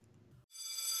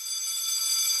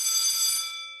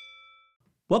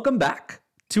Welcome back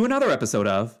to another episode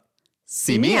of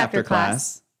See Me After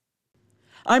Class.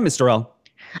 I'm Mr. L.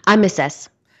 I'm Miss S.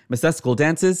 Miss S, school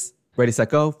dances, ready, set,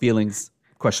 go, feelings,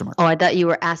 question mark. Oh, I thought you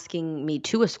were asking me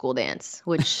to a school dance,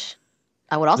 which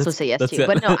I would also say yes to.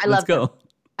 But no, I love them.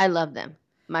 I love them.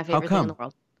 My favorite thing in the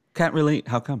world. Can't relate.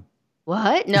 How come?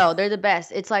 What? No, they're the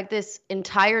best. It's like this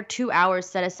entire 2 hours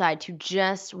set aside to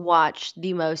just watch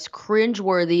the most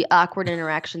cringeworthy, awkward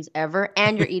interactions ever.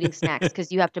 And you're eating snacks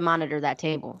because you have to monitor that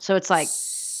table. So it's like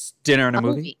dinner and a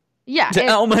movie? Yeah.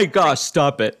 Oh my gosh,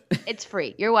 stop it. It's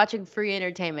free. You're watching free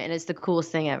entertainment and it's the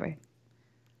coolest thing ever.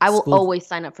 I will always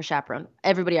sign up for chaperone.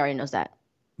 Everybody already knows that.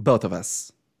 Both of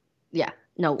us. Yeah.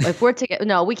 No, if we're together,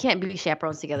 no, we can't be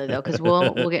chaperones together though, because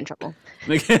we'll get in trouble.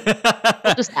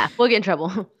 We'll get in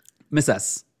trouble. Miss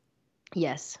S.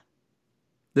 Yes.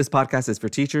 This podcast is for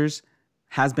teachers,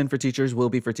 has been for teachers, will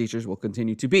be for teachers, will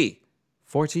continue to be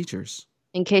for teachers.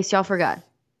 In case y'all forgot.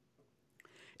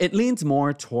 It leans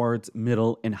more towards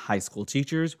middle and high school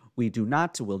teachers. We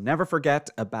will never forget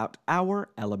about our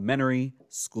elementary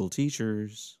school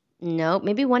teachers. No,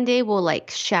 maybe one day we'll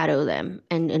shadow them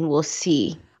and we'll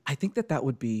see. I think that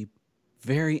would be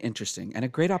very interesting and a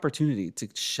great opportunity to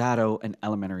shadow an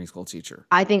elementary school teacher.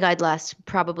 I think I'd last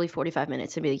probably 45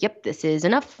 minutes and be like, yep, this is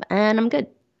enough and I'm good.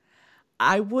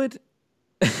 I would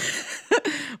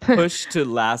push to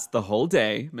last the whole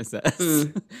day, Miss S.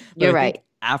 You're right.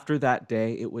 After that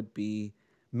day, it would be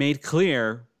made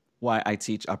clear why I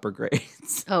teach upper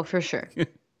grades. Oh, for sure.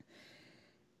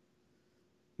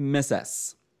 Miss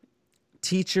S,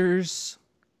 teachers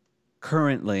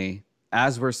currently,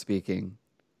 as we're speaking,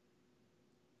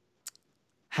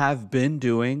 have been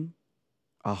doing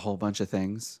a whole bunch of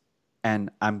things. And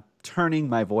I'm turning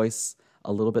my voice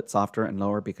a little bit softer and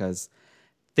lower because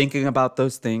thinking about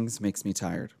those things makes me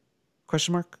tired.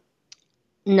 Question mark?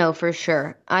 No, for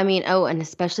sure. I mean, and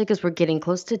especially because we're getting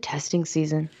close to testing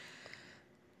season.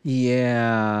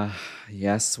 Yeah.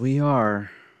 Yes, we are.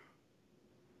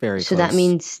 Very close. So that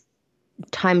means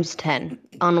times 10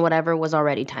 on whatever was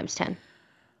already times 10.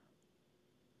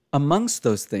 Amongst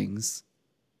those things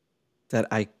that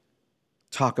I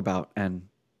talk about and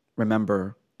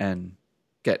remember and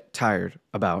get tired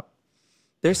about,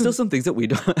 there's still some things that we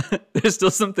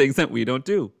don't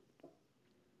do.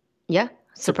 Yeah,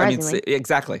 surprisingly.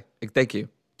 Exactly. Thank you.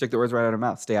 Took the words right out of my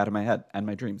mouth. Stay out of my head and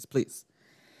my dreams, please.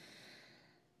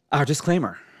 Our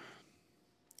disclaimer.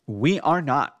 We are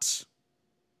not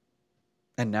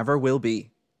and never will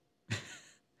be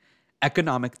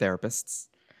economic therapists.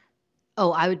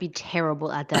 Oh, I would be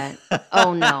terrible at that.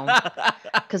 Oh, no.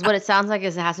 Because what it sounds like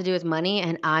is it has to do with money,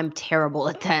 and I'm terrible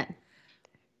at that.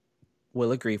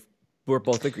 We'll agree. We'll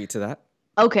both agree to that.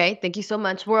 Okay, thank you so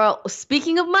much.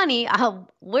 Speaking of money,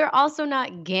 we're also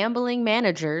not gambling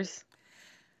managers.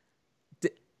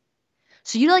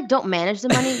 So you don't manage the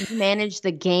money, you manage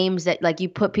the games that you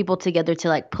put people together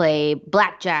to play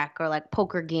blackjack or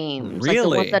poker games. Really? The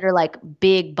ones that are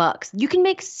big bucks. You can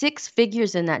make 6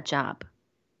 figures in that job.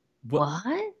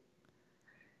 What?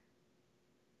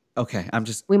 Okay,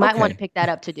 we might want to pick that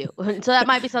up to do. So that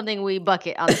might be something we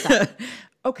bucket on the side.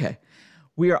 Okay.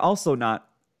 We are also not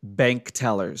bank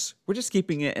tellers. We're just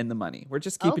keeping it in the money. We're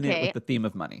just keeping it with the theme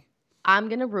of money. I'm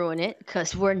going to ruin it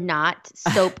because we're not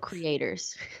soap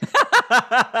creators.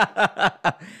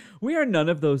 We are none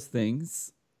of those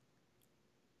things.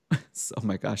 Oh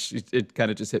my gosh, it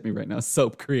kind of just hit me right now.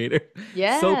 Soap creator.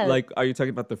 Yeah. Soap, are you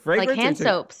talking about the fragrance? Like hand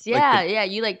soaps. Yeah, yeah.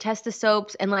 You test the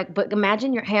soaps and but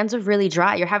imagine your hands are really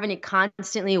dry. You're having to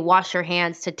constantly wash your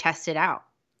hands to test it out.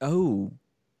 Oh,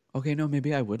 okay. No,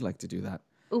 maybe I would like to do that.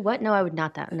 Oh, what? No, I would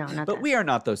not that. No, not that. But we are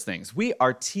not those things. We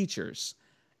are teachers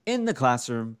in the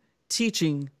classroom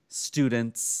teaching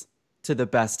students to the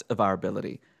best of our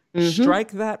ability. Mm-hmm.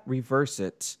 Strike that, reverse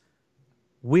it.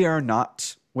 We're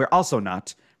also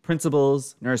not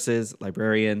principals, nurses,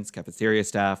 librarians, cafeteria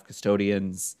staff,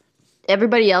 custodians.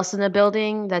 Everybody else in the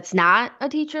building that's not a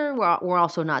teacher, we're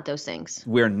also not those things.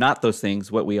 We're not those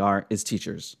things. What we are is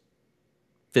teachers.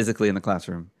 Physically in the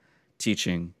classroom,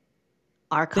 teaching.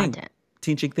 Our content.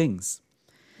 Teaching things.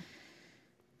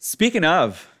 Speaking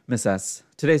of, Miss S,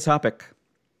 today's topic,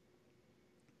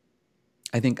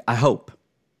 I hope,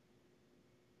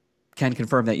 can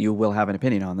confirm that you will have an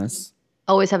opinion on this.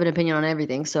 Always have an opinion on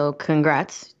everything, so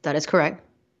congrats. That is correct.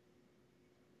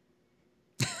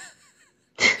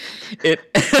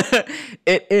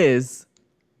 It is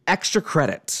extra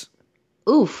credit.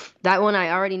 Oof, that one I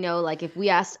already know. If we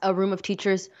asked a room of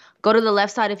teachers, go to the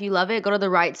left side if you love it, go to the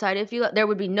right side if you love, there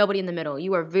would be nobody in the middle.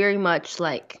 You are very much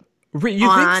You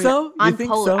think so? You on think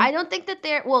Polish. I so? don't think that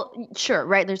they're well, sure,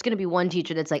 right? There's going to be one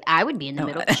teacher that's like, I would be in the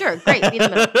middle. Sure, great, be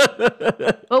in the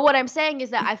middle. But what I'm saying is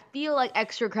that I feel like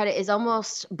extra credit is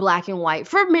almost black and white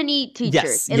for many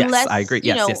teachers, Yes, yes, I unless, agree.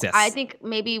 Yes, yes, I yes. think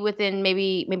maybe within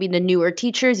maybe the newer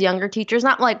teachers, younger teachers,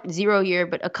 not like 0 year,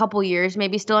 but a couple years,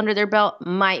 maybe still under their belt,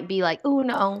 might be like, oh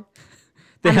no,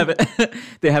 They I'm, haven't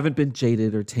they haven't been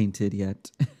jaded or tainted yet.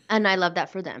 and I love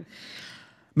that for them.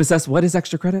 Miss S, what is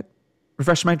extra credit?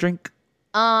 Refresh my drink.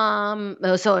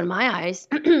 So in my eyes,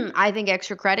 I think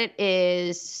extra credit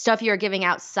is stuff you're giving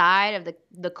outside of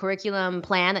the curriculum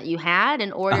plan that you had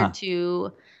in order Uh-huh.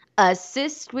 to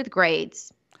assist with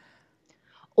grades.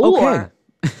 Okay. Or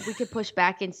we could push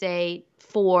back and say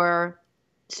for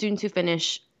students who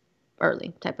finish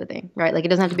early type of thing, right? Like it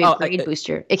doesn't have to be a Oh, grade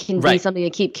booster. It can be right. something to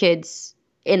keep kids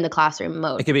in the classroom It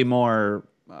mode. could be more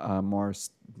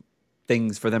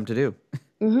things for them to do.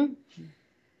 Hmm.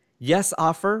 Yes,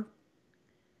 offer.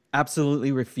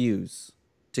 Absolutely refuse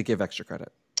to give extra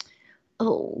credit.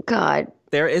 Oh God.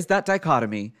 There is that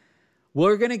dichotomy.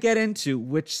 We're going to get into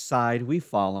which side we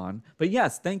fall on. But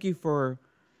yes, thank you for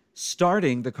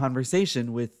starting the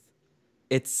conversation with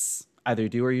it's either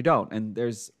do or you don't. And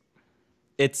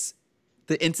it's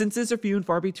the instances are few and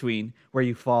far between where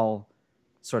you fall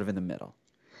sort of in the middle.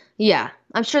 Yeah,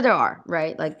 I'm sure there are,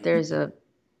 right? Like there's a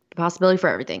possibility for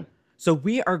everything. So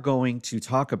we are going to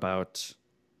talk about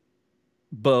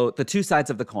both the two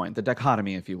sides of the coin, the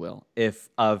dichotomy, if you will, if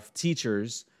of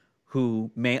teachers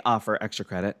who may offer extra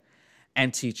credit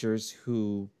and teachers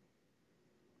who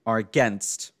are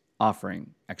against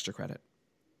offering extra credit.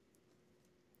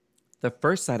 The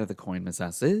first side of the coin, Ms.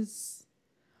 S, is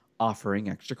offering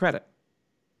extra credit.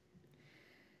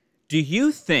 Do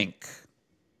you think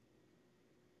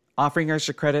offering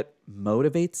extra credit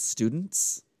motivates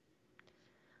students?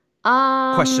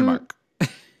 Question Um, mark.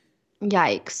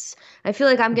 Yikes. I feel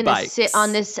like I'm gonna sit on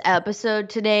Bikes. this episode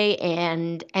today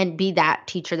and be that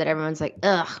teacher that everyone's like,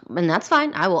 ugh, and that's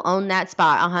fine. I will own that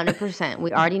spot 100%.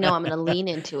 We already know I'm gonna lean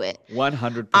into it. I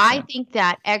 100%. think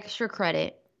that extra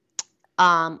credit,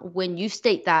 when you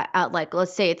state that out, like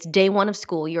let's say it's day one of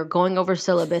school, you're going over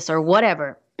syllabus or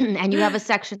whatever, and you have a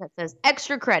section that says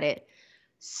extra credit,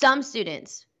 some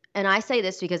students, and I say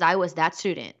this because I was that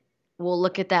student, will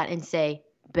look at that and say,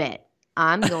 bet.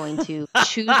 I'm going to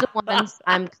choose the ones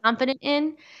I'm confident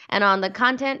in. And on the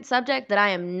content subject that I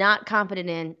am not confident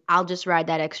in, I'll just ride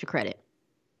that extra credit.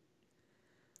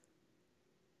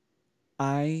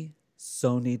 I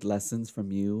so need lessons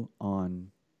from you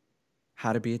on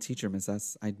how to be a teacher, Miss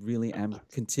S. I really am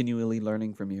continually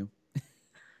learning from you.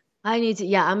 I need to,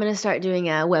 yeah, I'm going to start doing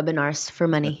webinars for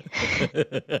money.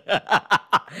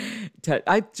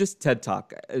 TED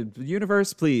Talk.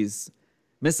 Universe, please.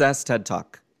 Miss S, TED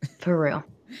Talk. For real.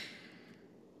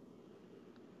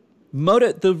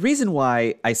 The reason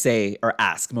why I say or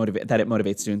ask that it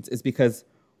motivates students is because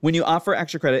when you offer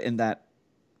extra credit in that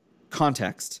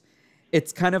context,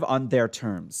 it's kind of on their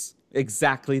terms,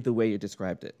 exactly the way you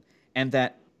described it. And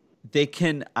that they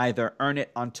can either earn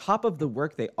it on top of the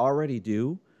work they already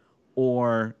do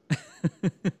or,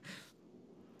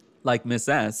 like Miss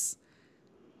S,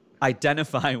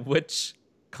 identify which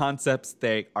concepts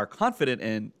they are confident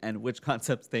in and which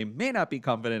concepts they may not be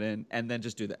confident in, and then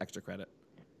just do the extra credit.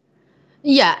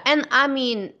 Yeah, and I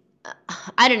mean,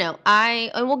 I don't know.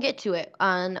 And we'll get to it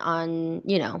on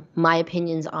my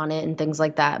opinions on it and things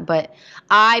like that. But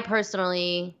I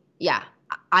personally, yeah,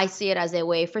 I see it as a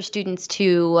way for students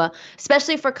to,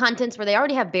 especially for contents where they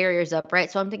already have barriers up, right?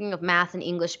 So I'm thinking of math and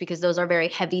English because those are very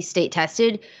heavy state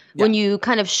tested. Yeah. When you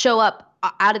kind of show up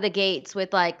out of the gates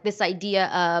with like this idea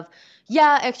of,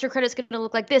 yeah, extra credit's going to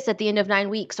look like this at the end of 9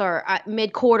 weeks or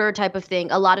mid-quarter type of thing.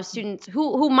 A lot of students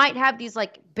who might have these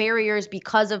like barriers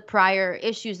because of prior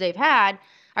issues they've had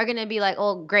are going to be like,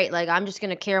 oh, great, like I'm just going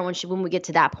to care when we get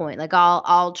to that point. Like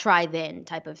I'll try then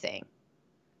type of thing.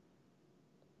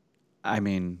 I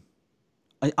mean,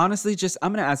 honestly,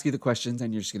 I'm going to ask you the questions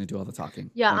and you're just going to do all the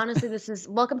talking. Yeah, honestly, this is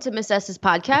welcome to Miss S's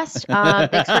podcast.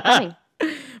 Thanks for coming.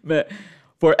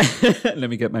 But let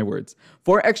me get my words.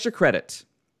 For extra credit,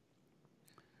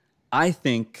 I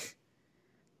think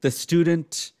the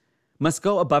student must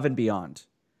go above and beyond.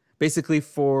 Basically,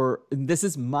 this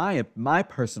is my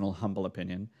personal humble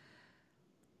opinion.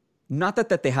 Not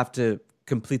that they have to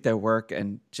complete their work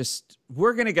and just,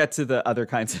 we're going to get to the other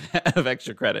kinds of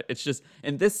extra credit. It's just,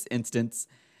 in this instance,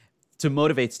 to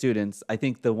motivate students, I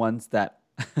think the ones that,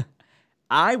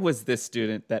 I was this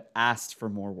student that asked for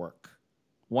more work.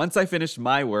 Once I finished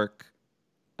my work,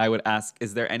 I would ask,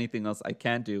 is there anything else I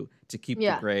can do to keep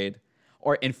the grade?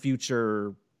 Or in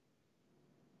future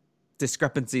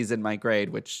discrepancies in my grade,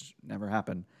 which never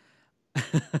happened,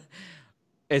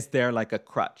 Is there like a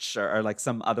crutch or like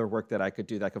some other work that I could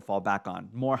do that I could fall back on?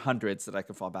 More hundreds that I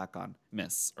could fall back on,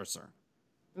 Miss or Sir?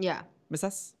 Yeah. Miss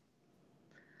S?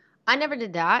 I never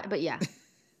did that, but yeah.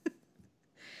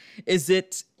 Is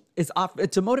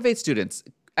to motivate students,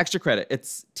 extra credit,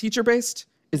 it's teacher based?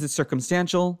 Is it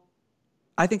circumstantial?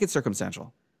 I think it's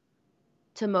circumstantial.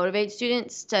 To motivate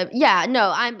students to, yeah,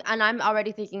 no, I'm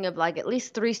already thinking of like at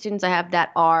least 3 students I have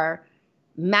that are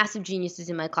massive geniuses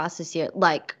in my class this year.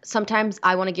 Like sometimes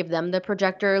I want to give them the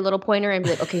projector little pointer and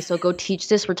be like, okay, so go teach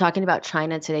this. We're talking about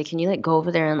China today. Can you like go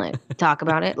over there and like talk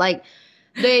about it? Like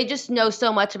they just know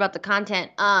so much about the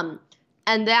content.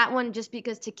 And that one, just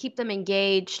because to keep them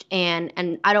engaged and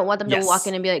I don't want them to walk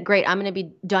in and be like, great, I'm going to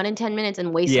be done in 10 minutes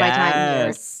and waste my time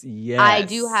here. Yes. I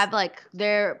do have like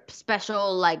their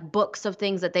special like books of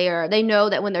things that they know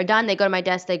that when they're done, they go to my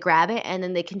desk, they grab it, and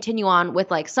then they continue on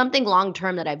with like something long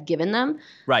term that I've given them.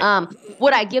 Right.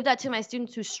 Would I give that to my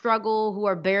students who struggle, who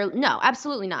are barely? No,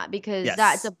 absolutely not, because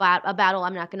that's a battle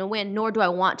I'm not going to win. Nor do I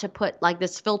want to put like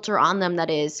this filter on them that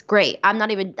is great. I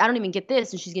don't even get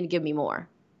this, and she's going to give me more.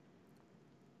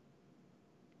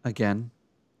 Again.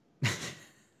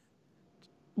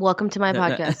 Welcome to my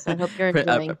podcast. I hope you're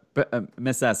enjoying.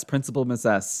 Miss S, Principal Miss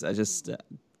S. I just,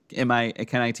 can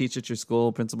I teach at your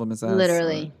school, Principal Miss S?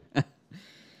 Literally.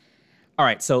 All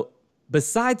right. So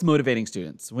besides motivating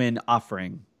students when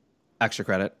offering extra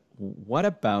credit, what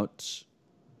about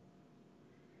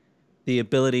the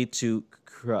ability to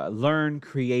learn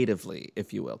creatively,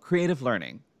 if you will, creative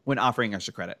learning when offering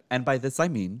extra credit? And by this, I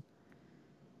mean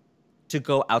to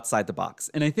go outside the box.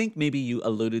 And I think maybe you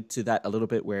alluded to that a little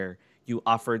bit where you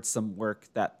offered some work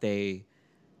that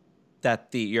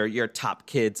your top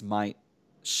kids might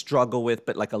struggle with,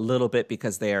 but like a little bit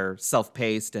because they're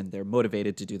self-paced and they're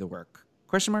motivated to do the work.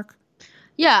 Question mark?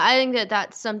 Yeah, I think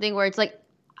that's something where it's like,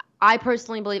 I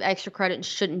personally believe extra credit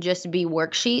shouldn't just be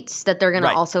worksheets that they're going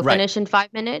to also finish in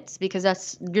 5 minutes,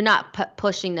 because you're not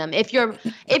pushing them. If you're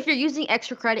using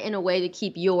extra credit in a way to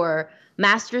keep your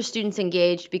master's students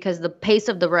engaged, because the pace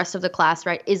of the rest of the class,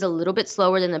 right, is a little bit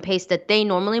slower than the pace that they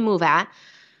normally move at,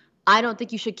 I don't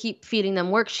think you should keep feeding them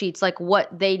worksheets. Like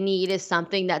what they need is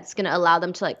something that's going to allow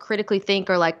them to like critically think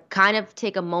or like kind of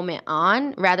take a moment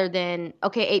on, rather than,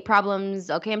 okay, 8 problems.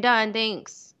 Okay, I'm done.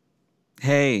 Thanks.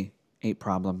 Hey, 8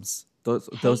 problems. Those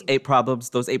 8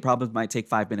 problems might take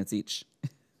 5 minutes each.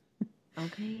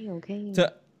 Okay.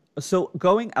 So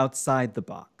going outside the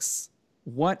box,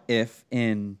 what if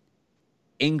in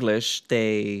English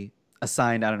they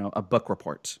assigned, I don't know, a book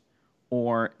report,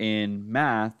 or in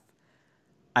math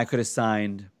I could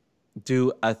assign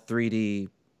do a 3D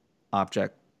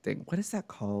object thing. What is that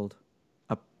called?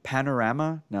 A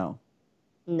panorama? No,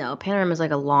 panorama is like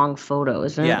a long photo,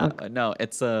 isn't it? Yeah, no,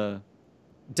 it's a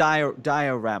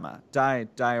diorama.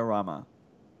 Diorama.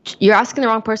 You're asking the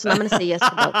wrong person. I'm going to say yes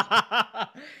to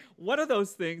both. One of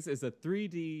those things is a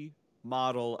 3D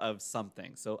model of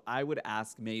something. So I would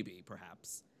ask, maybe,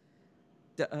 perhaps,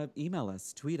 email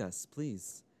us, tweet us,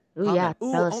 please. Ooh, comment.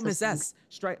 yeah. Miss S.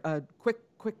 Quick,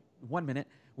 1 minute.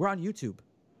 We're on YouTube.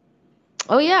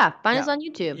 Oh, yeah. Find us on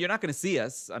YouTube. You're not going to see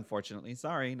us, unfortunately.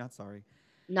 Sorry, not sorry.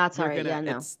 Not sorry.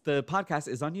 No. The podcast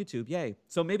is on YouTube. Yay.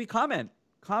 So maybe comment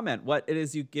what it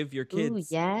is you give your kids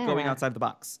going outside the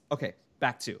box. Okay,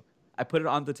 back to. I put it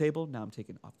on the table. Now I'm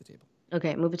taking it off the table.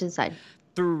 Okay, move it to the side.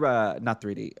 Through, not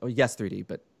 3D. Oh, yes, 3D,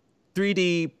 but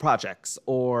 3D projects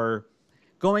or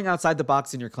going outside the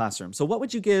box in your classroom. So what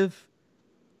would you give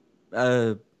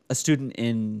a student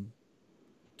in,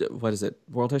 what is it,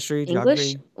 world history, English?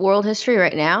 Geography? World history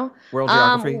right now. World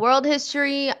geography? World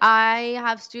history, I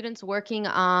have students working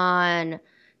on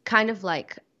kind of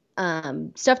like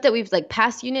stuff that we've like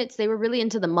past units. They were really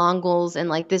into the Mongols and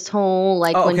like this whole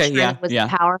like when China was a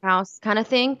powerhouse kind of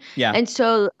thing. Yeah. And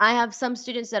so I have some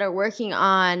students that are working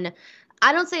on,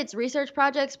 I don't say it's research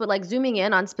projects, but like zooming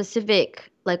in on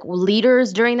specific like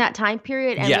leaders during that time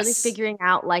period and really figuring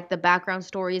out like the background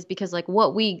stories, because like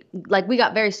we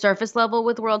got very surface level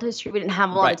with world history. We didn't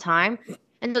have a lot of time.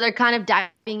 And so they're kind of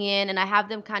diving in, and I have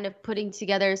them kind of putting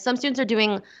together. Some students are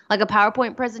doing like a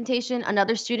PowerPoint presentation.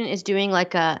 Another student is doing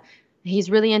like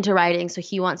he's really into writing. So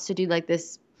he wants to do like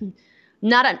this,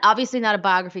 obviously not a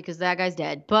biography because that guy's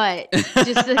dead, but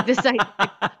just like this, like,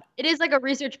 it is like a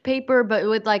research paper, but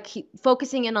with like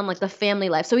focusing in on like the family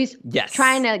life. So he's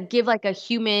trying to give like a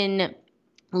human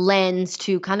lens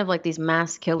to kind of like these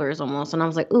mass killers almost. And I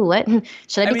was like, ooh, what?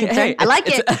 Should I I be mean, hey, concerned? I like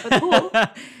it, but cool.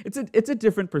 it's a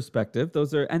different perspective.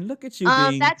 Those are, and look at you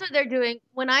being That's what they're doing.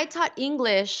 When I taught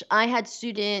English, I had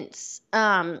students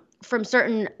from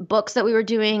certain books that we were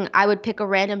doing. I would pick a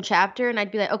random chapter and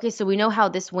I'd be like, okay, so we know how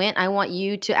this went. I want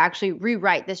you to actually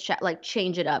rewrite this chapter, like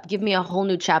change it up. Give me a whole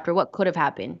new chapter. What could have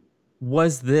happened?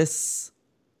 was this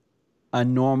a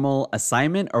normal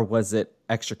assignment or was it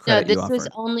extra No, credit you this was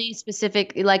offered? only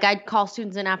specific. Like I'd call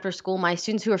students in after school, my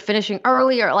students who were finishing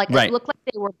early or like it Right. looked like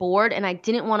they were bored and I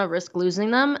didn't want to risk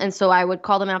losing them. And so I would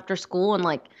call them after school and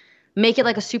like make it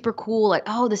like a super cool, like,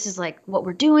 oh, this is like what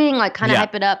we're doing, like kind of Yeah.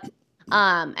 hype it up.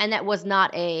 And that was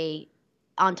not a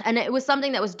and it was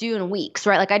something that was due in weeks,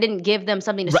 right? Like I didn't give them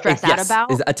something to stress out Yes. Is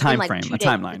about a in time like frame, a 2 days.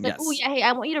 timeline. It's like, oh Yes. yeah, hey,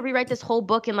 I want you to rewrite this whole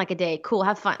book in like a day. Cool,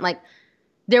 have fun. Like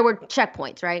there were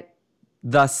checkpoints, right?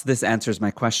 Thus, this answers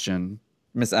my question.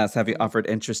 Miss S, have you Mhm. offered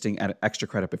interesting extra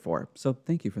credit before? So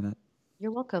thank you for that. You're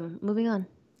welcome. Moving on.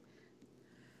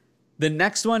 The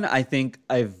next one, I think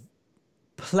I've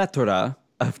plethora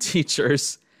of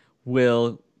teachers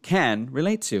can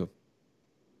relate to.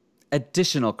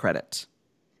 Additional credit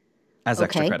as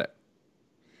extra Okay. credit.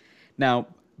 Now,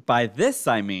 by this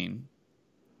I mean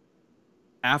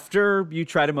after you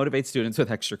try to motivate students with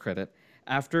extra credit,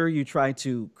 after you try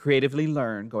to creatively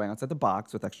learn going outside the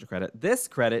box with extra credit, this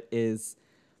credit is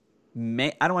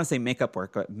I don't want to say makeup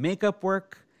work, but makeup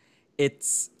work.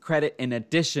 It's credit in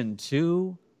addition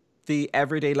to the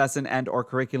everyday lesson and or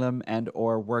curriculum and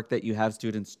or work that you have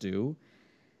students do.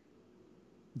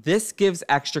 This gives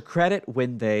extra credit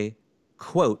when they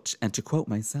quote, and to quote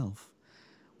myself,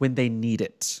 when they need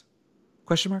it.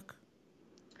 Question mark?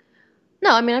 No,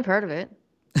 I mean I've heard of it.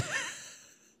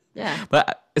 Yeah.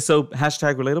 But so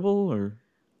hashtag relatable or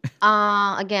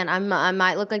Again, I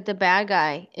might look like the bad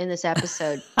guy in this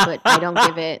episode, but I don't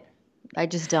give it. I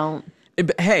just don't.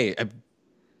 hey,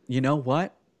 you know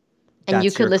what? And you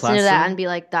That's could your listen to that and classroom. be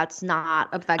like, that's not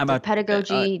I'm effective a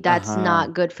pedagogy. That's uh-huh.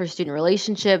 not good for student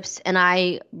relationships. And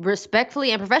I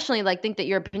respectfully and professionally like think that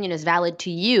your opinion is valid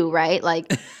to you, right?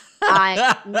 Like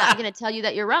I'm not gonna tell you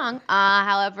that you're wrong.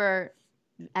 However,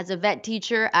 as a vet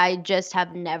teacher, I just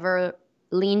have never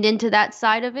leaned into that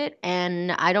side of it,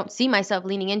 and I don't see myself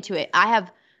leaning into it. I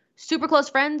have super close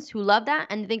friends who love that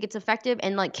and think it's effective,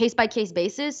 and like case by case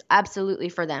basis, absolutely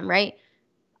for them, right?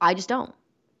 I just don't.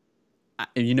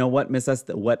 You know what, Miss S?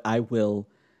 What I will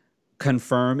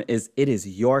confirm is it is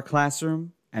your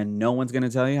classroom and no one's going to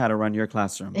tell you how to run your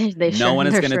classroom. No one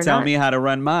is They're going to sure tell not. me how to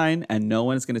run mine and no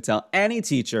one is going to tell any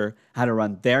teacher how to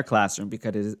run their classroom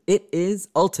because it is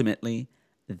ultimately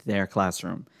their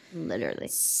classroom. Literally.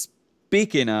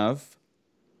 Speaking of,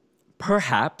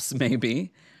 perhaps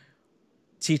maybe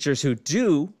teachers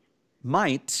who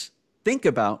might think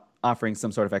about offering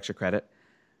some sort of extra credit,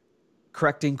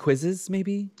 correcting quizzes,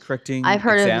 maybe correcting I've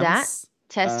heard of that. exams.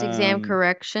 Test exam Um,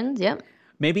 corrections. Yep.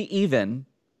 maybe even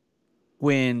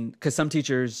because some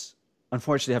teachers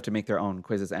unfortunately have to make their own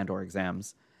quizzes and or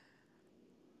exams,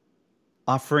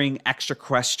 offering extra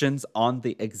questions on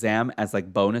the exam as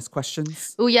like bonus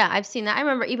questions. Oh yeah, I've seen that. I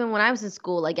remember even when I was in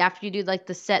school, like after you do like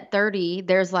the set 30,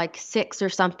 there's like six or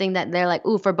something that they're like,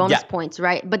 ooh, for Yeah. bonus points,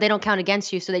 right? But they don't count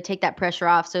against you, so they take that pressure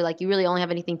off. So like you really only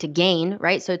have anything to gain,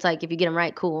 right? So it's like if you get them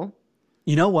right, cool.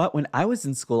 You know what? When I was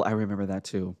in school, I remember that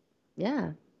too.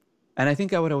 Yeah. And I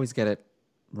think I would always get it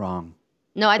wrong.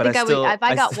 No, I But I think I would still if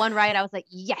I got one right, I was like,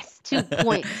 yes, 2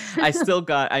 points. I still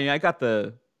got I got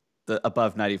the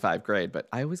above 95 grade, but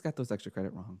I always got those extra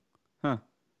credit wrong. Huh.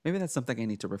 Maybe that's something I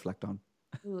need to reflect on.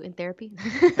 Ooh, in therapy.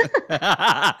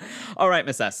 All right,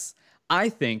 Miss S. I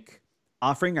think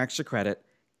offering extra credit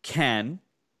can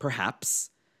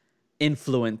perhaps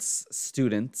influence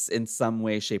students in some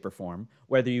way, shape, or form.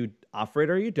 Whether you offer it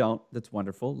or you don't, that's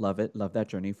wonderful. Love it. Love that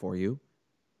journey for you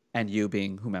and you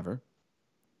being whomever.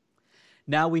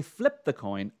 Now we flip the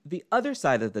coin, the other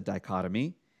side of the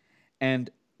dichotomy, and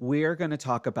we're going to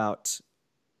talk about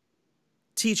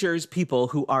teachers, people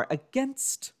who are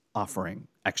against offering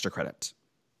extra credit.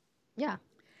 Yeah.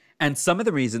 And some of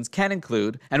the reasons can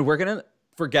include, and we're going to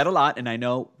forget a lot, and I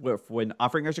know when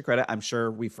offering extra credit, I'm sure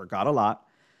we forgot a lot.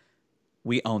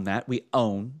 We own that. We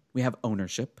have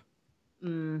ownership.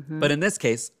 Mm-hmm. But in this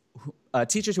case,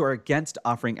 teachers who are against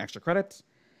offering extra credit,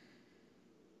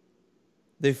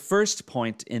 the first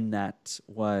point in that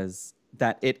was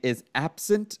that it is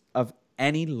absent of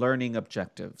any learning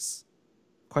objectives.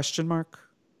 Question mark?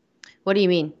 What do you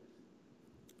mean?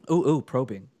 Ooh,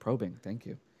 probing. Thank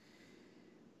you.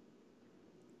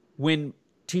 When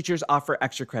teachers offer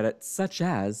extra credit, such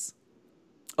as,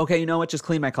 okay, you know what? Just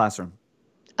clean my classroom.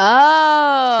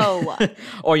 Oh.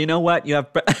 Or you know what?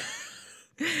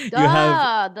 You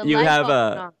have The you light have bulb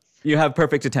went off. you have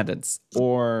perfect attendance,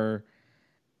 or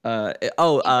You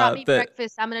brought me the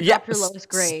breakfast. I'm gonna yeah. drop your lowest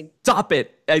grade. Stop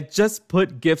it! I just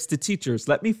put gifts to teachers.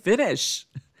 Let me finish.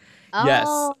 Yes.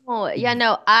 Oh, yeah,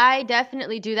 no, I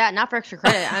definitely do that. Not for extra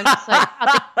credit. I'm just like, oh,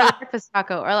 thank you for the breakfast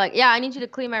taco. Or like, yeah, I need you to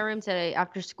clean my room today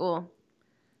after school.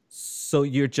 So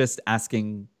you're just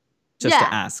asking, just to Yeah.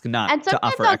 ask, not And to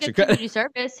sometimes offer I'll extra give credit. community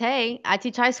service. Hey, I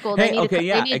teach high school. They Hey, need okay, they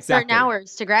yeah, need certain exactly.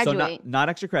 hours to So graduate, not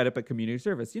extra credit, but community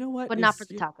service. You know what but not for is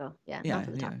the taco. Yeah, not yeah,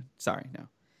 for the yeah. taco. Sorry, no.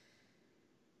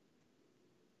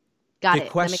 Got The it. That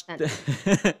makes question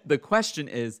sense. the question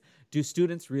is, do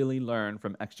students really learn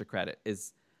from extra credit?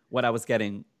 Is what I was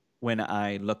getting when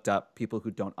I looked up people who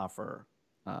don't offer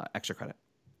extra credit.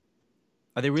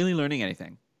 Are they really learning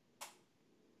anything?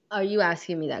 Are you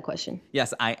asking me that question?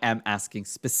 Yes, I am asking Are you,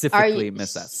 specifically,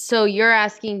 Miss S. so you're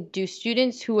asking, do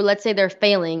students who, let's say they're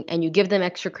failing and you give them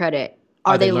extra credit,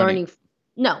 Are are they they learning? learning?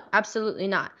 No, absolutely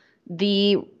not.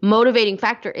 The motivating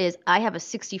factor is I have a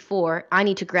 64, I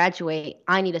need to graduate,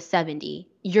 I need a 70.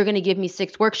 You're going to give me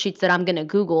 6 worksheets that I'm going to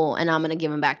Google and I'm going to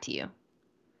give them back to you.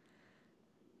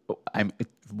 I'm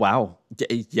wow.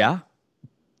 Yeah.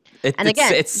 And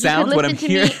again, It you could sounds what I'm listen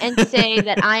to hearing. me and say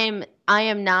that I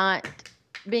am not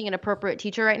being an appropriate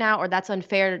teacher right now, or that's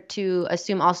unfair to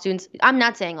assume all students. I'm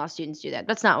not saying all students do that.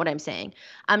 That's not what I'm saying.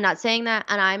 I'm not saying that,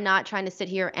 and I'm not trying to sit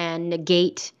here and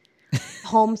negate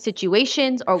home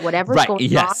situations or whatever's Right. going on,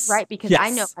 Yes. right? Because I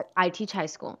know Yes. I teach high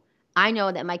school. I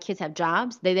know that my kids have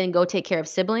jobs. They then go take care of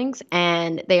siblings,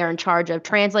 and they are in charge of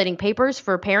translating papers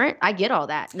for a parent. I get all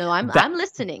that. No, I'm That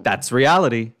listening. that's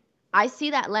reality. I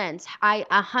see that lens. I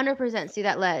 100% see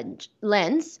that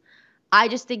lens. I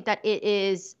just think that it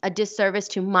is a disservice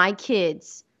to my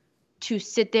kids to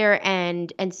sit there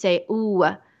and say, "Ooh,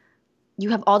 you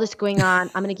have all this going on.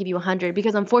 I'm going to give you 100,"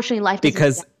 because unfortunately life doesn't do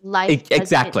Because that. Life doesn't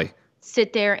exactly.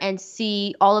 sit there and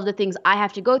see all of the things I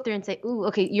have to go through and say, "Ooh,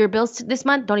 okay, your bills this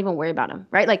month, don't even worry about them."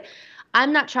 Right? Like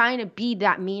I'm not trying to be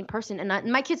that mean person, and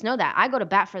my kids know that. I go to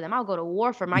bat for them. I'll go to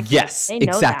war for my kids. Yes, They know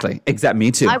that. exactly. Exactly. Me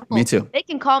I too. Me will. too. They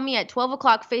can call me at 12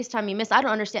 o'clock, FaceTime me, miss. I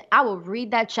don't understand. I will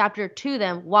read that chapter to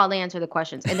them while they answer the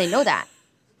questions, and they know that.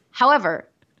 However,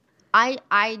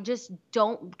 I just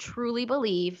don't truly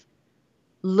believe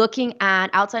looking at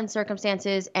outside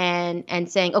circumstances and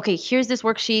saying, okay, here's this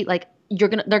worksheet. Like they're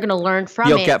gonna learn from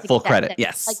You'll it get to full get that credit. set. Like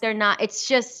Yes. they're not.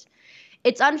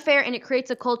 It's unfair, and it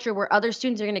creates a culture where other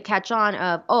students are gonna catch on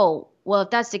of, oh, well, if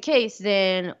that's the case,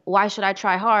 then why should I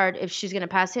try hard? If she's gonna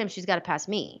pass him, she's got to pass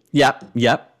me. Yep.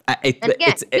 Yep. And again, you don't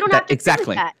have That to agree with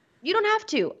exactly. that. You don't have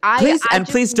to. Please I and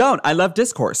just please don't. I love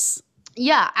discourse.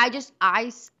 yeah,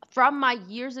 from my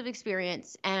years of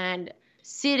experience and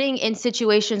sitting in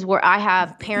situations where I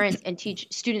have parents and teach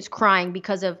students crying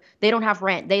because of they don't have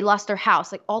rent, they lost their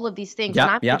house, like all of these things, and Yep.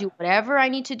 I'm going to Yep. do whatever I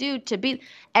need to do to be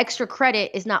extra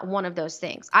credit is not one of those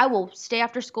things. I will stay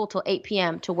after school till 8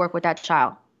 p.m. to work with that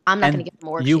child. I'm not going And to give them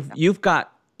a worksheet though.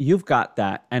 you've got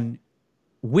that, and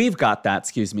we've got that.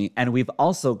 Excuse me, and we've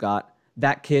also got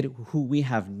that kid who we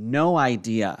have no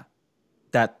idea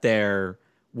that they're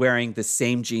wearing the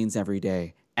same jeans every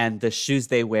day and the shoes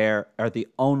they wear are the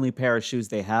only pair of shoes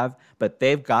they have, but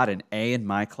they've got an A in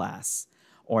my class,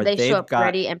 or They show they've up got,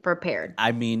 ready and prepared.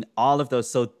 I mean, all of those.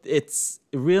 So it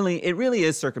really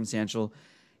is circumstantial.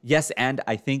 Yes, and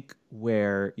I think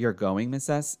where you're going, Miss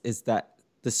S, is that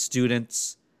the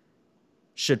students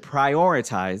should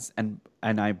prioritize, and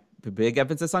I big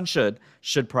emphasis on should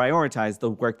prioritize the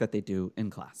work that they do in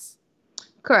class.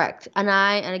 Correct. And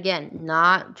again,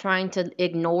 not trying to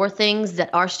ignore things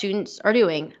that our students are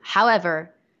doing.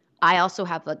 However, I also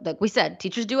have, like we said,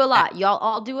 teachers do a Uh, lot. Y'all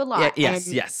all do a yeah, lot. yes,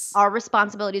 And yes. our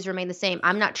responsibilities remain the same.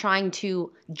 I'm not trying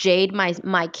to jade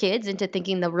my kids into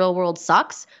thinking the real world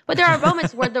sucks, but there are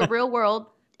moments where the real world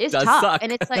is Does tough. suck.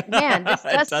 And it's like, man, this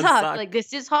It does does suck. suck. Like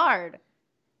this is hard.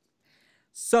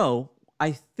 So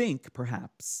I think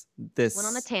perhaps Went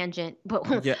on a this. tangent,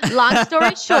 but Yeah. long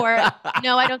story short,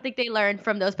 no, I don't think they learned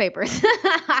from those papers.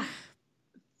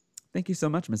 Thank you so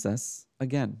much, Miss S.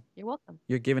 Again, You're welcome.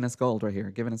 you're giving us gold right here.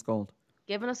 Giving us gold.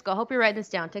 Giving us go. Hope you're writing this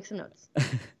down. Take some notes.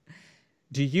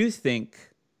 Do you think,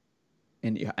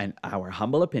 in our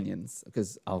humble opinions,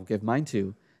 because I'll give mine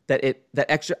too, that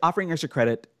offering extra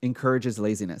credit encourages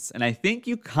laziness? And I think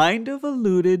you kind of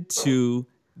alluded to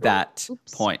that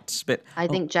Oops. point. But I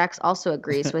think Jax also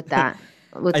agrees with that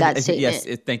statement. yes,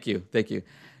 thank you, thank you.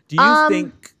 Do you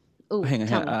think? Ooh, Hang on,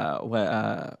 tell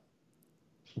me.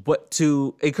 what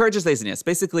to encourages laziness?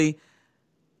 Basically,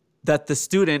 that the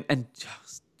student and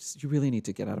you really need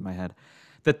to get out of my head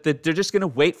that they're just going to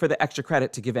wait for the extra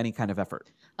credit to give any kind of effort.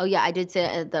 Oh yeah, I did say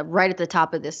it right at the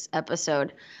top of this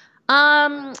episode.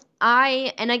 And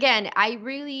again,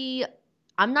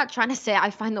 I'm not trying to say I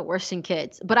find the worst in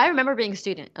kids, but I remember being a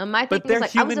student. And my thing But is they're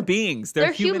like, human beings. They're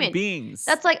they're human human. beings.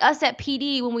 That's like us at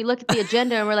PD when we look at the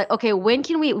agenda and we're like, okay, when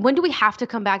do we have to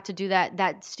come back to do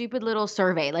that stupid little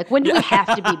survey? Like, when do we have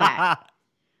to be back? Yeah.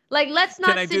 Like, let's Can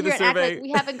not I sit do the here and act like survey?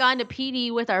 we haven't gone to PD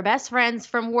with our best friends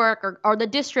from work or the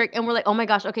district and we're like, oh my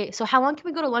gosh, okay, so how long can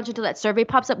we go to lunch until that survey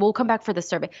pops up? We'll come back for the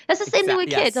survey. That's the same thing with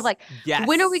kids of Yes. like,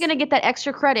 when are we Yes. going to get that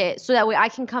extra credit so that way I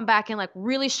can come back and like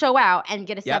really show out and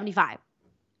get a Yep. 75?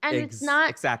 And it's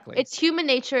not, Exactly. it's human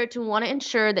nature to want to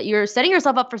ensure that you're setting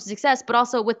yourself up for success, but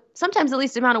also with sometimes the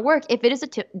least amount of work if it is a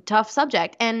tough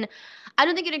subject. And I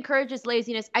don't think it encourages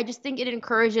laziness. I just think it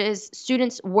encourages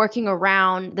students working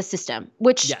around the system,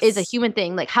 which is a Yes. human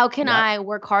thing. Like, how can Yep. I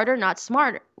work harder, not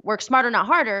smarter, work smarter, not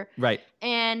harder? Right.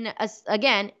 And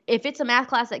again, if it's a math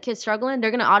class that kids struggling, they're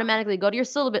going to automatically go to your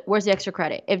syllabus. Where's the extra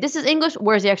credit? If this is English,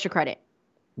 where's the extra credit?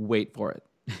 Wait for it.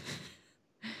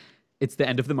 It's the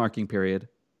end of the marking period.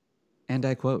 And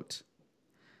I quote,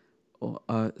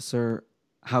 "Oh, sir,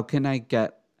 how can I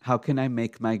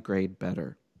make my grade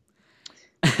better?"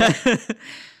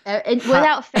 And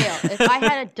without fail, if I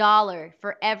had $1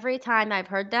 for every time I've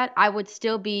heard that, I would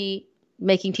still be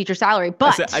making teacher salary.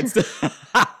 But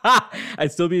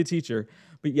I'd still be a teacher.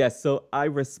 But yes, so I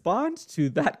respond to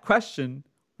that question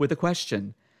with a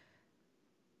question.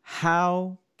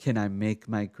 How can I make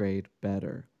my grade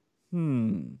better?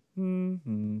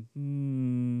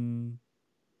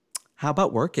 How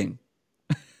about working?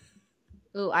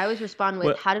 ooh, I always respond with,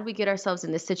 What, how did we get ourselves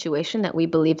in this situation that we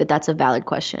believe that that's a valid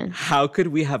question? how could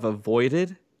we have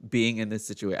avoided being in this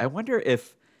situation? I wonder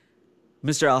if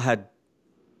Mr. L had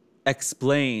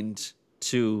explained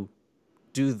to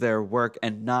do their work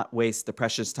and not waste the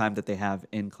precious time that they have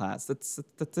in class. That's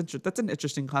an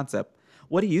interesting concept.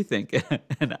 What do you think?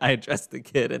 And I address the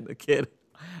kid, and the kid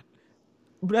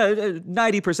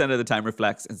 90% of the time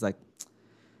reflects and is like,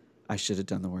 I should have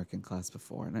done the work in class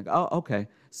before. And I go, oh, okay.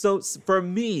 So for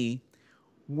me,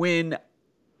 when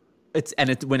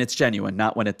when it's genuine,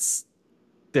 not when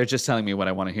they're just telling me what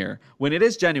I want to hear. When it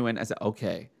is genuine, I say,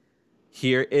 okay,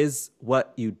 here is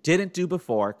what you didn't do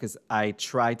before, because I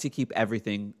try to keep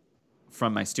everything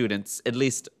from my students, at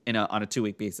least on a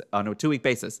 2-week basis. On a 2-week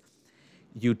basis,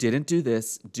 you didn't do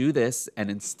this,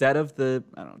 and instead of the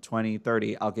 20,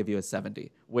 30, I'll give you a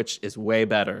 70, which is way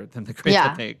better than the grade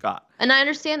that they got. And I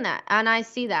understand that, and I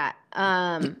see that.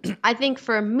 I think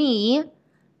for me,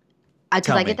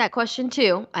 because I get that question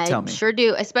too. I sure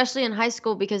do, especially in high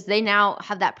school, because they now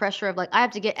have that pressure of like, I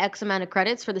have to get X amount of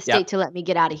credits for the state to let me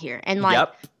get out of here. And like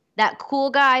that cool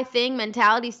guy thing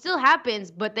mentality still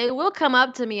happens, but they will come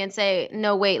up to me and say,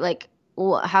 no, wait, like,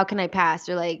 well, how can I pass?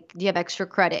 Or like, do you have extra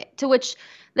credit? To which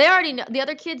they already know. The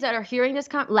other kids that are hearing this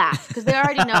laugh because they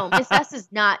already know Miss S is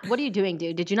not, what are you doing,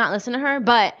 dude? Did you not listen to her?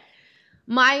 But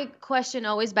my question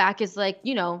always back is like,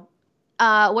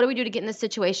 what do we do to get in this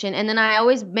situation? And then I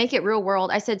always make it real world.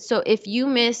 I said, so if you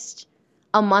missed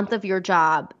a month of your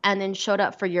job and then showed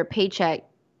up for your paycheck,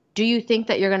 do you think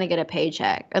that you're going to get a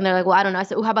paycheck? And they're like, well, I don't know. I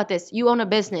said, oh, how about this? You own a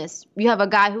business. You have a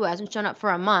guy who hasn't shown up for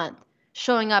a month,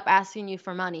 showing up asking you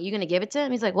for money. You going to give it to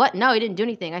him? He's like, what? No, he didn't do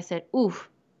anything. I said, oof,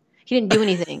 he didn't do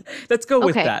anything. Let's go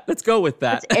with that. Let's go with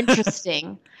that. That's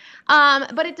interesting.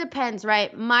 But it depends,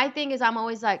 right? My thing is I'm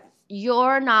always like,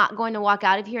 you're not going to walk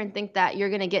out of here and think that you're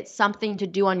going to get something to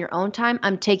do on your own time.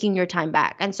 I'm taking your time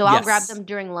back. And so I'll grab them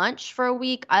during lunch for a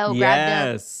week. I'll grab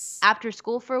them after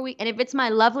school for a week. And if it's my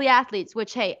lovely athletes,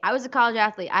 which, hey, I was a college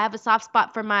athlete. I have a soft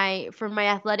spot for my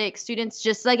athletic students,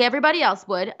 just like everybody else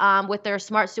would, with their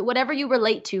smart whatever you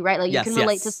relate to, right? Like you can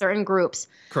relate to certain groups.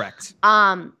 Correct.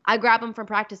 I grab them from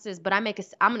practices, but I'm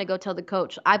going to go tell the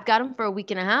coach, I've got them for a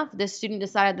week and a half. This student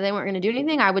decided that they weren't going to do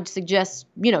anything. I would suggest,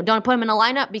 don't put them in a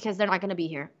lineup because they're not going to be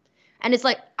here. And it's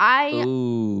like,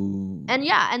 and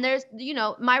there's,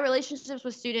 my relationships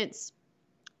with students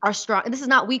are strong. This is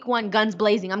not week one, guns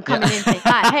blazing. I'm coming in saying,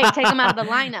 hey, take them out of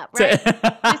the lineup, right?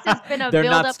 This has been a They're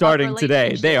build-up not starting of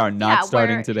today. They are not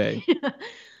starting today.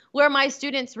 Where my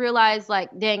students realize,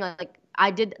 like, dang, like, I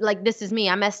did, like, this is me.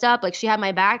 I messed up. Like, she had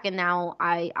my back, and now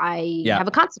I have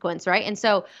a consequence, right? And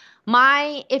so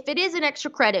if it is an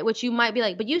extra credit, which you might be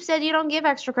like, but you said you don't give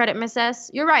extra credit, Miss S.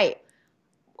 You're right.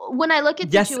 When I look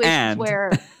at situations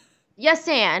where,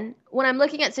 when I'm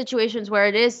looking at situations where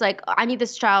it is like, I need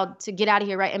this child to get out of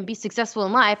here, right, and be successful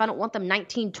in life. I don't want them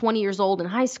 19, 20 years old in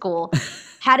high school.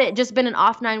 Had it just been an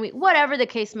off 9 week, whatever the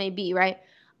case may be, right?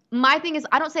 My thing is,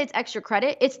 I don't say it's extra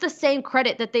credit. It's the same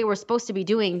credit that they were supposed to be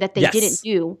doing that they didn't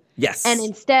do. Yes. And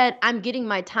instead, I'm getting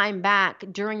my time back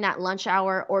during that lunch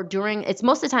hour or it's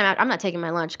most of the time, I'm not taking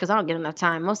my lunch because I don't get enough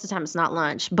time. Most of the time, it's not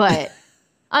lunch. But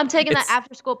I'm taking that It's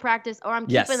after school practice, or I'm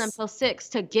keeping them yes, till 6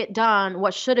 to get done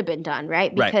what should have been done,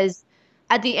 right? right, Because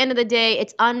at the end of the day,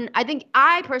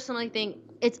 I personally think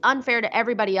it's unfair to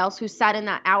everybody else who sat in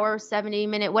that hour,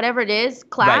 70-minute, whatever it is, right.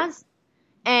 class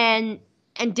and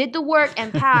did the work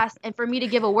and passed, and for me to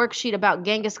give a worksheet about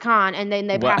Genghis Khan and then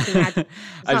they Well, passed me mad. It's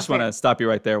I not just want fair. to stop you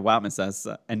right there. Wow, Miss S,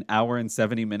 an hour and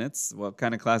 70 minutes. What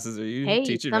kind of classes are you Hey,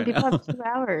 teaching some right people now? have 2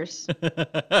 hours.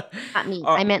 Not me.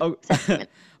 Oh, I meant oh, 70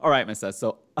 minutes. all right, Miss S.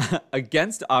 So,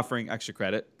 against offering extra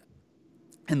credit,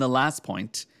 and the last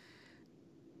point,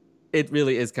 it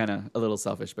really is kind of a little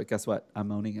selfish, but guess what?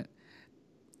 I'm owning it.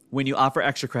 When you offer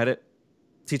extra credit,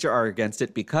 teacher are against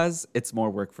it because it's more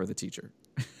work for the teacher.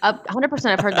 100%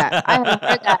 I've heard that. I have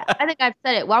heard that. I think I've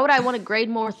said it. Why would I want to grade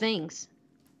more things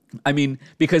I mean,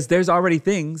 because there's already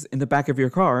things in the back of your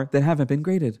car that haven't been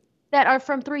graded. that are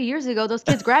from 3 years ago? Those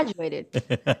kids graduated.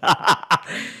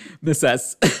 Miss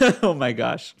S. Oh my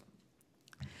gosh.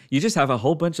 You just have a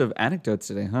whole bunch of anecdotes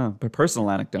today, huh? But personal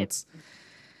anecdotes.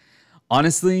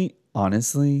 Honestly,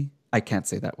 I can't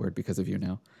say that word because of you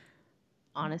now.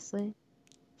 Honestly.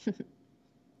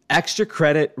 Extra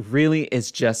credit really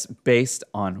is just based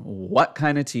on what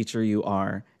kind of teacher you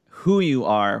are, who you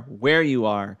are, where you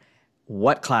are,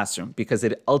 what classroom, because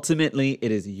it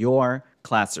is your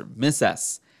classroom. Miss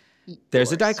S, there's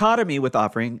a Yours. dichotomy with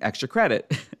offering extra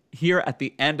credit here at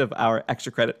the end of our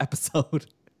extra credit episode,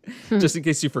 just in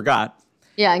case you forgot.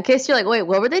 Yeah, in case you're like, wait,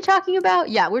 what were they talking about?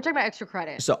 Yeah, we're talking about extra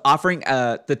credit. So offering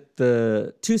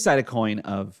the two-sided coin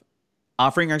of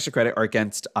offering extra credit or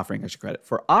against offering extra credit.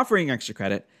 For offering extra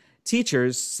credit,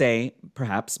 teachers say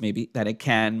perhaps maybe that it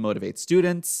can motivate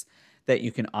students, that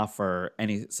you can offer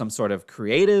some sort of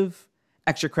creative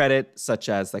extra credit, such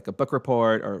as like a book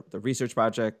report or the research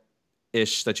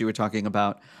project-ish that you were talking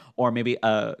about, or maybe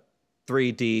a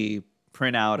 3D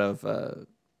printout of a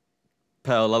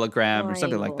parallelogram or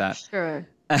something like Triangle.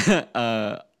 that.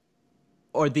 Sure.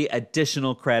 Or the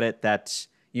additional credit that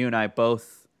you and I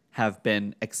both have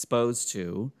been exposed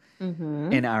to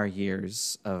in our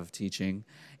years of teaching.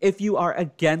 If you are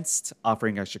against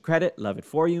offering extra credit, love it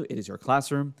for you. It is your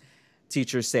classroom.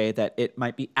 Teachers say that it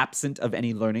might be absent of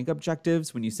any learning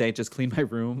objectives when you say just clean my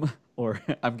room or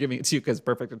I'm giving it to you because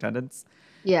perfect attendance.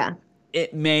 Yeah.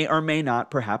 It may or may not,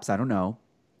 perhaps, I don't know,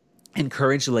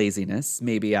 encourage laziness,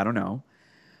 maybe, I don't know.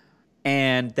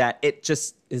 And that it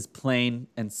just is plain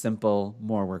and simple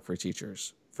more work for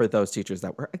teachers, for those teachers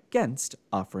that were against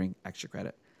offering extra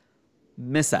credit.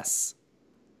 Miss S,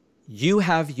 you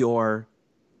have your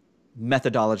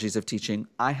methodologies of teaching.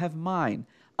 I have mine.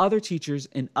 Other teachers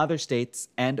in other states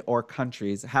and or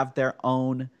countries have their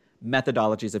own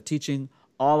methodologies of teaching.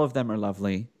 All of them are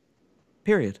lovely.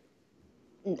 Period.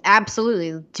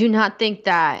 Absolutely. Do not think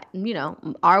that,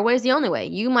 our way is the only way.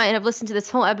 You might have listened to this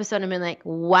whole episode and been like,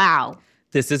 wow.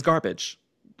 This is garbage.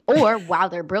 Or, wow,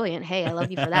 they're brilliant. Hey, I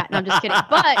love you for that. No, I'm just kidding.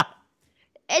 But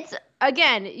it's,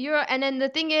 again, and then the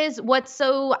thing is, what's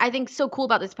I think so cool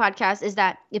about this podcast is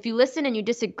that if you listen and you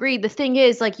disagree, the thing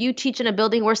is, like, you teach in a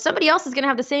building where somebody else is going to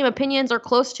have the same opinions or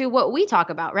close to what we talk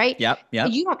about, right? Yep.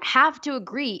 You don't have to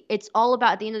agree. It's all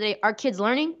about, at the end of the day, are kids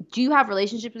learning? Do you have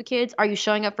relationships with kids? Are you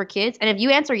showing up for kids? And if you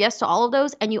answer yes to all of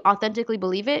those and you authentically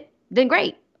believe it, then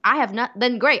great.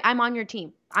 Then great. I'm on your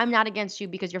team. I'm not against you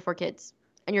because you're for kids.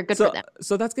 And you're good for them.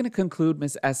 So that's going to conclude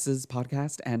Miss S's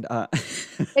podcast. And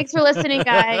thanks for listening,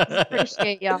 guys.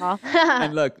 Appreciate y'all.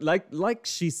 and look, like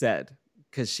she said,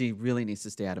 because she really needs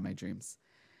to stay out of my dreams.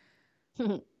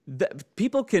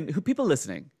 People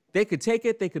listening, they could take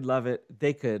it, they could love it,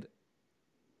 they could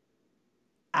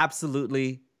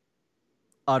absolutely,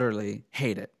 utterly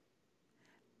hate it.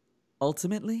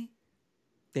 Ultimately,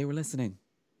 they were listening.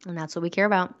 And that's what we care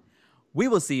about. We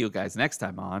will see you guys next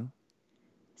time on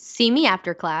See Me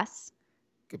After Class.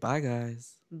 Goodbye,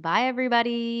 guys. Bye,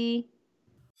 everybody.